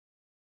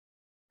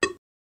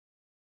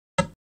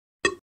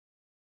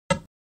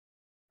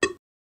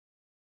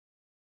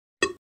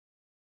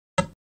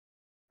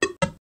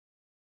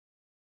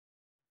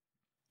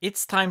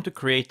It's time to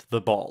create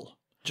the ball.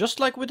 Just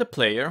like with the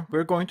player,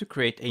 we're going to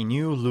create a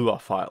new Lua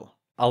file.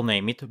 I'll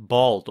name it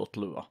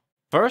ball.lua.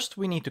 First,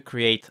 we need to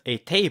create a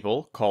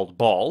table called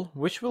ball,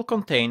 which will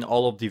contain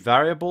all of the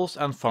variables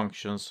and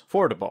functions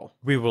for the ball.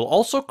 We will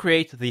also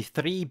create the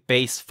three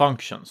base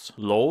functions,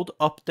 load,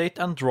 update,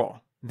 and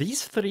draw.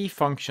 These three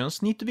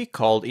functions need to be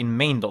called in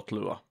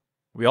main.lua.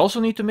 We also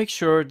need to make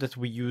sure that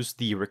we use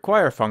the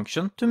require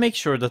function to make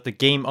sure that the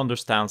game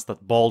understands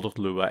that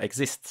ball.lua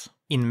exists.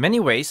 In many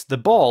ways, the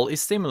ball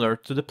is similar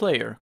to the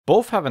player.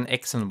 Both have an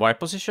x and y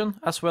position,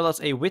 as well as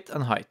a width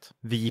and height.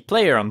 The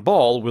player and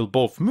ball will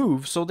both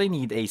move, so they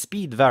need a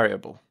speed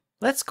variable.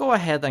 Let's go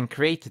ahead and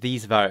create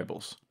these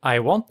variables. I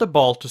want the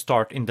ball to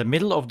start in the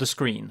middle of the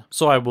screen,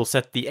 so I will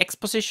set the x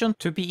position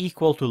to be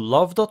equal to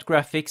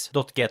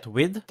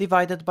love.graphics.getWidth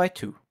divided by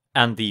 2.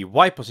 And the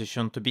y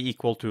position to be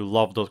equal to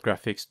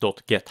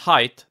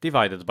love.graphics.getHeight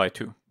divided by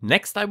 2.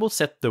 Next I will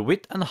set the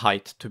width and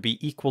height to be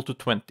equal to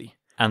 20,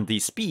 and the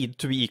speed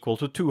to be equal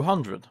to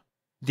 200.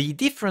 The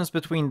difference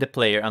between the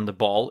player and the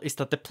ball is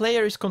that the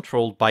player is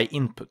controlled by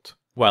input,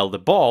 while the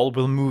ball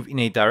will move in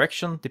a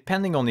direction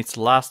depending on its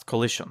last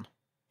collision.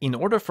 In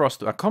order for us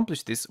to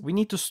accomplish this, we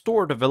need to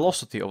store the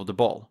velocity of the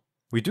ball.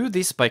 We do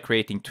this by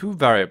creating two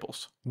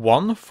variables,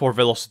 one for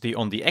velocity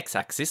on the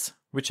x-axis,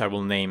 which I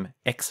will name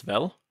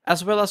xvel,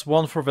 as well as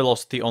one for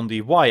velocity on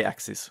the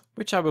y-axis,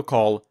 which I will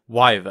call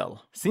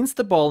yvel. Since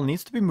the ball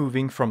needs to be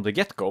moving from the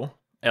get-go,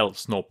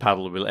 else no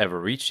paddle will ever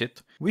reach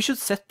it, we should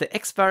set the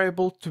x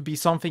variable to be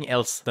something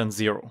else than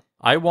 0.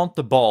 I want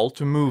the ball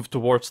to move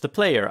towards the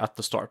player at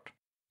the start.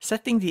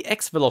 Setting the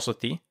x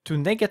velocity to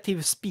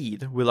negative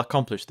speed will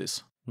accomplish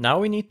this. Now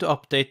we need to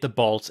update the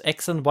ball's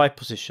x and y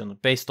position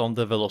based on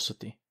the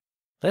velocity.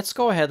 Let's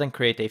go ahead and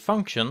create a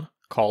function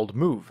called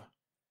move.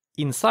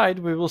 Inside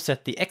we will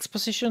set the x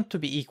position to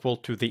be equal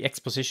to the x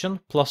position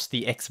plus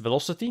the x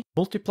velocity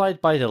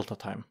multiplied by delta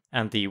time,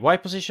 and the y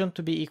position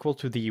to be equal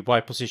to the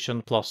y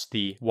position plus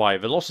the y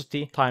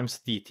velocity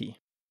times dt.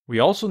 We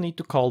also need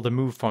to call the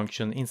move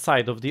function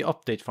inside of the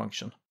update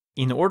function.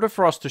 In order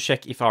for us to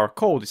check if our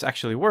code is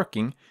actually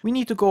working, we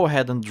need to go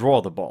ahead and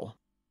draw the ball.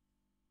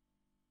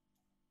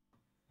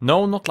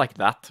 No, not like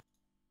that.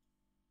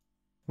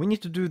 We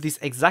need to do this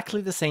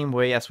exactly the same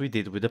way as we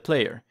did with the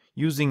player,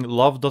 using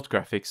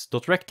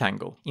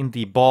love.graphics.rectangle in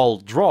the ball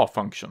draw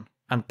function,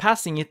 and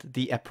passing it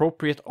the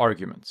appropriate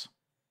arguments.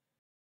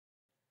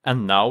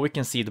 And now we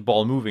can see the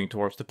ball moving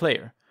towards the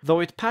player, though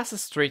it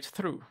passes straight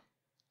through.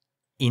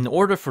 In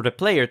order for the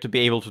player to be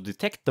able to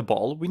detect the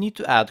ball, we need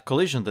to add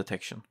collision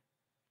detection.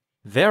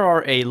 There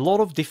are a lot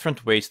of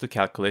different ways to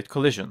calculate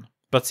collision,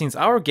 but since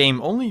our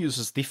game only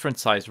uses different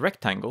sized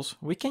rectangles,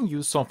 we can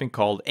use something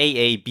called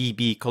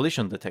AABB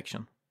collision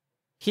detection.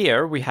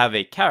 Here we have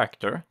a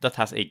character that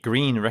has a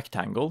green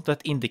rectangle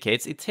that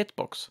indicates its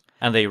hitbox,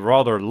 and a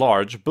rather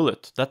large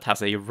bullet that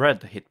has a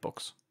red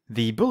hitbox.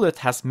 The bullet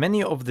has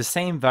many of the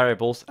same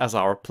variables as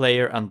our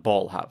player and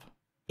ball have.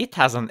 It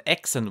has an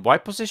x and y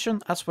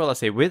position as well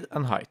as a width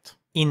and height.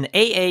 In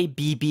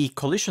AABB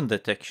collision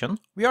detection,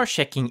 we are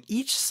checking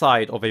each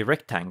side of a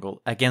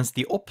rectangle against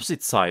the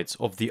opposite sides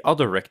of the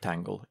other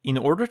rectangle in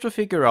order to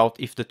figure out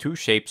if the two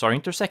shapes are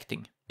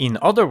intersecting. In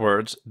other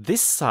words,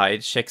 this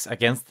side checks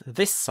against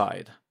this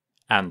side,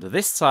 and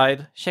this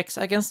side checks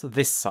against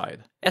this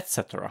side,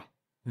 etc.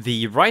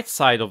 The right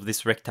side of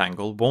this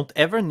rectangle won't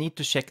ever need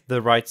to check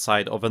the right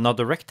side of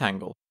another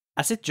rectangle,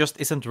 as it just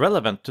isn't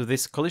relevant to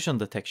this collision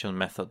detection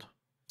method.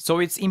 So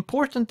it's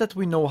important that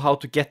we know how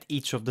to get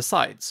each of the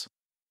sides.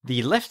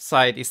 The left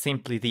side is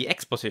simply the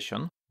x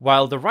position,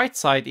 while the right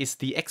side is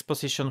the x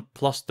position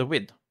plus the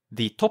width.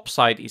 The top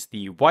side is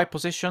the y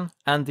position,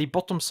 and the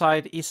bottom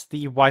side is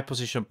the y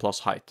position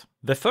plus height.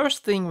 The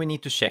first thing we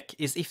need to check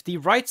is if the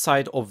right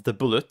side of the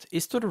bullet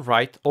is to the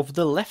right of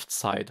the left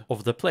side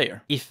of the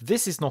player. If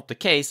this is not the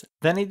case,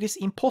 then it is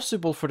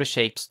impossible for the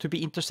shapes to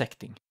be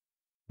intersecting.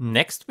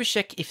 Next we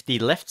check if the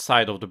left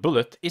side of the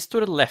bullet is to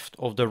the left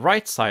of the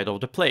right side of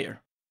the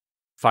player.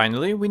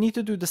 Finally, we need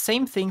to do the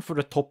same thing for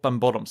the top and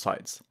bottom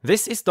sides.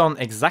 This is done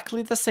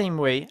exactly the same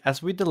way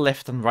as with the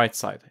left and right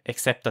side,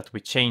 except that we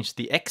change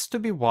the x to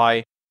be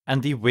y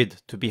and the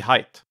width to be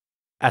height.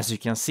 As you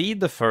can see,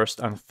 the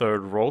first and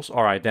third rows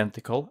are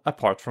identical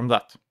apart from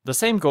that. The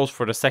same goes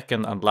for the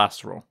second and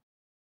last row.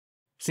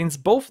 Since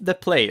both the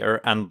player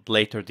and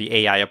later the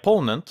AI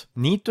opponent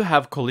need to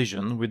have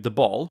collision with the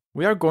ball,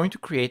 we are going to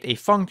create a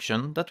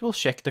function that will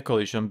check the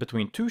collision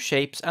between two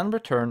shapes and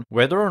return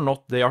whether or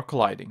not they are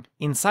colliding.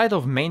 Inside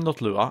of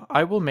main.lua,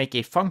 I will make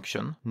a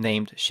function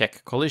named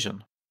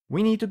checkCollision.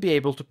 We need to be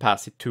able to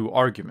pass it two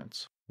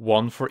arguments,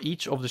 one for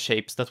each of the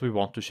shapes that we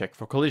want to check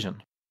for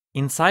collision.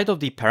 Inside of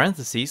the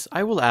parentheses,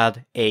 I will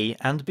add a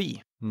and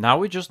b. Now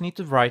we just need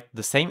to write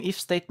the same if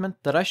statement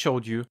that I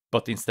showed you,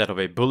 but instead of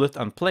a bullet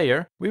and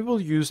player, we will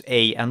use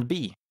a and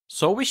b.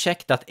 So we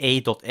check that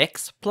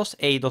a.x plus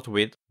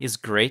a.width is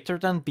greater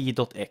than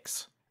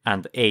b.x,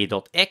 and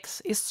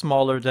a.x is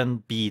smaller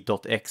than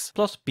b.x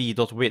plus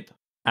b.width,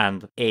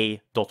 and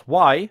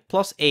a.y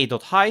plus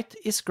a.height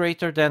is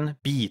greater than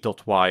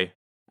b.y,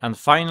 And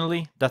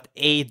finally, that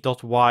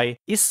a.y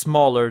is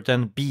smaller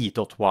than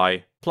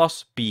b.y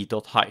plus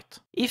b.height.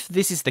 If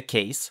this is the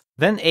case,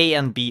 then a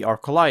and b are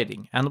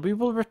colliding, and we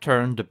will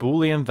return the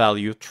Boolean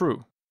value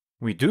true.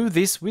 We do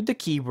this with the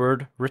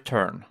keyword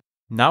return.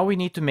 Now we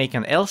need to make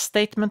an else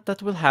statement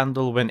that will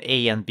handle when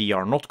a and b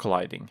are not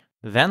colliding.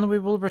 Then we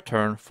will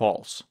return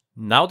false.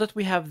 Now that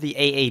we have the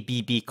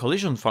AABB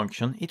collision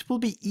function, it will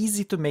be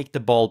easy to make the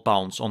ball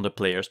bounce on the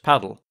player's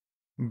paddle.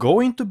 Go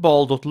into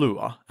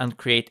ball.lua and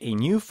create a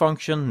new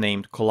function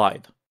named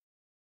collide.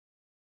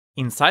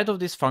 Inside of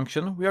this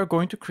function, we are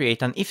going to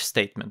create an if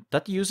statement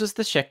that uses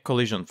the check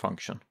collision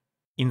function.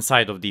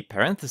 Inside of the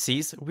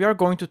parentheses, we are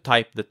going to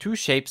type the two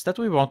shapes that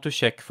we want to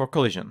check for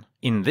collision.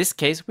 In this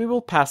case, we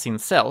will pass in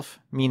self,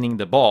 meaning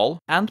the ball,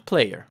 and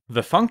player.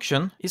 The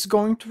function is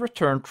going to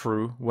return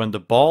true when the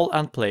ball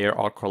and player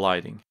are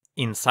colliding.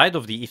 Inside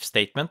of the if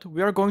statement,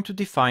 we are going to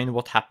define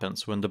what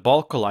happens when the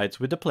ball collides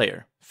with the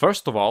player.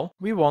 First of all,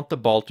 we want the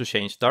ball to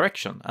change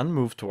direction and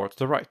move towards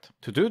the right.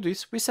 To do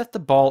this, we set the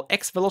ball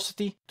x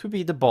velocity to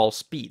be the ball's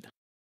speed.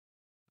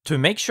 To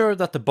make sure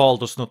that the ball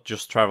does not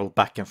just travel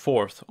back and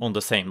forth on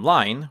the same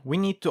line, we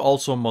need to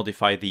also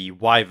modify the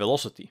y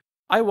velocity.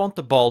 I want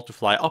the ball to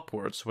fly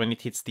upwards when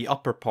it hits the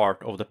upper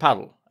part of the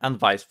paddle, and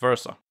vice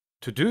versa.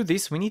 To do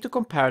this, we need to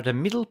compare the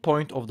middle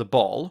point of the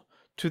ball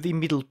to the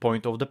middle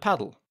point of the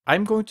paddle.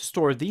 I'm going to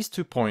store these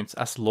 2 points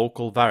as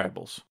local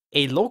variables.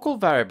 A local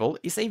variable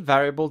is a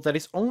variable that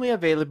is only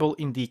available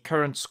in the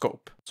current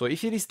scope. So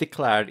if it is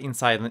declared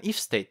inside an if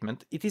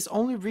statement, it is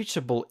only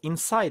reachable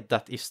inside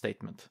that if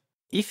statement.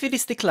 If it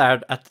is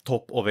declared at the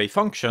top of a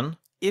function,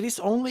 it is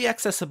only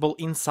accessible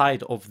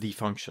inside of the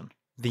function.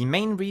 The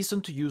main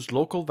reason to use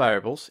local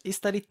variables is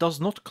that it does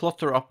not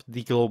clutter up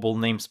the global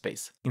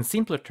namespace. In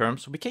simpler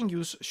terms, we can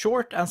use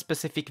short and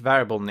specific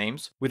variable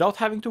names without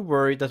having to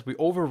worry that we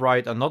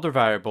override another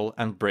variable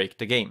and break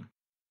the game.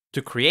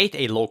 To create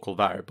a local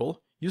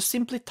variable, you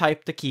simply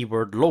type the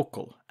keyword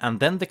local and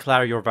then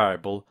declare your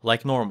variable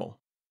like normal.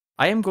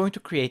 I am going to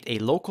create a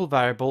local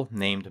variable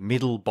named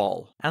middle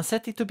ball and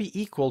set it to be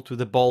equal to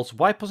the ball's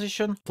y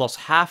position plus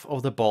half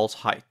of the ball's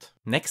height.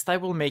 Next, I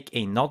will make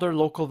another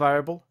local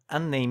variable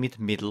and name it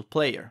middle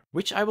player,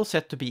 which I will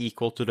set to be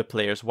equal to the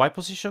player's y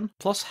position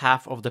plus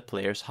half of the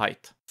player's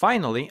height.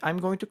 Finally, I'm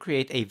going to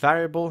create a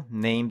variable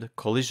named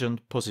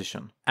collision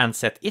position and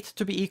set it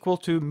to be equal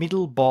to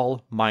middle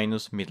ball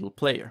minus middle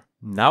player.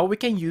 Now we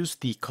can use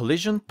the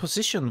collision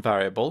position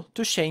variable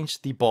to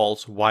change the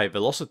ball's y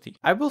velocity.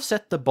 I will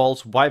set the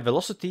ball's y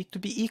velocity to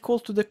be equal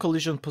to the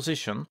collision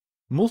position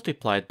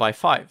multiplied by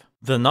 5.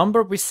 The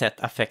number we set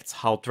affects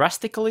how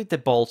drastically the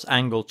ball's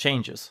angle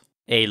changes.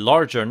 A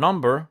larger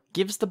number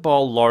gives the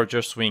ball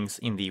larger swings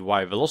in the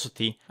y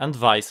velocity and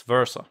vice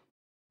versa.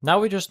 Now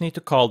we just need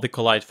to call the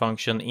collide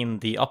function in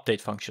the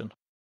update function.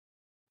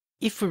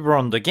 If we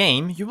run the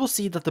game, you will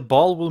see that the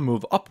ball will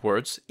move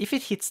upwards if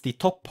it hits the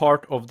top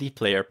part of the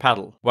player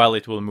paddle, while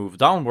it will move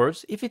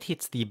downwards if it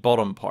hits the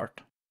bottom part.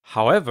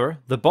 However,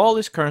 the ball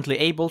is currently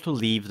able to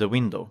leave the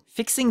window.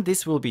 Fixing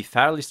this will be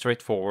fairly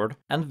straightforward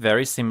and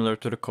very similar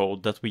to the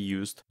code that we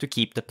used to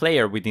keep the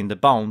player within the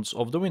bounds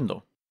of the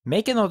window.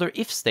 Make another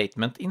if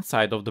statement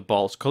inside of the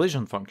ball's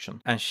collision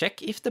function and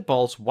check if the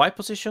ball's y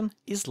position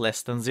is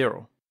less than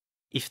 0.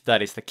 If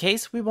that is the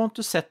case, we want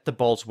to set the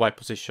ball's y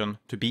position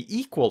to be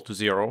equal to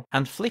 0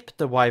 and flip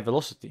the y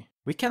velocity.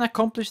 We can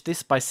accomplish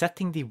this by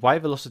setting the y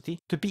velocity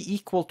to be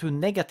equal to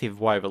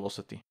negative y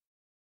velocity.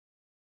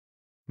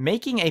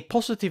 Making a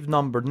positive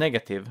number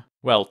negative,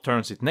 well,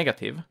 turns it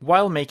negative,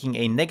 while making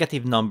a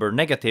negative number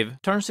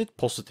negative turns it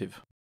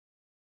positive.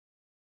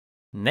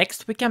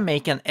 Next, we can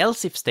make an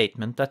else if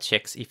statement that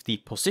checks if the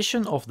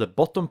position of the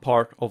bottom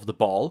part of the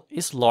ball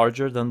is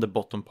larger than the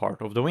bottom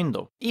part of the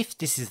window. If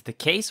this is the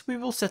case, we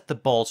will set the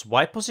ball's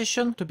y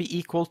position to be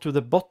equal to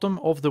the bottom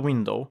of the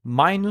window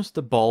minus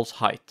the ball's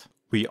height.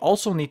 We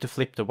also need to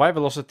flip the y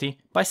velocity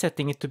by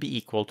setting it to be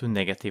equal to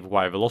negative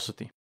y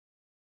velocity.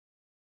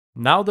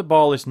 Now the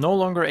ball is no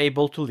longer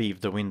able to leave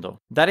the window.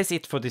 That is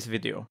it for this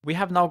video. We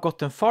have now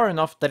gotten far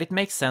enough that it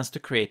makes sense to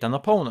create an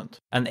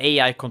opponent, an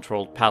AI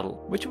controlled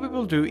paddle, which we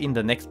will do in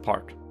the next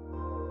part.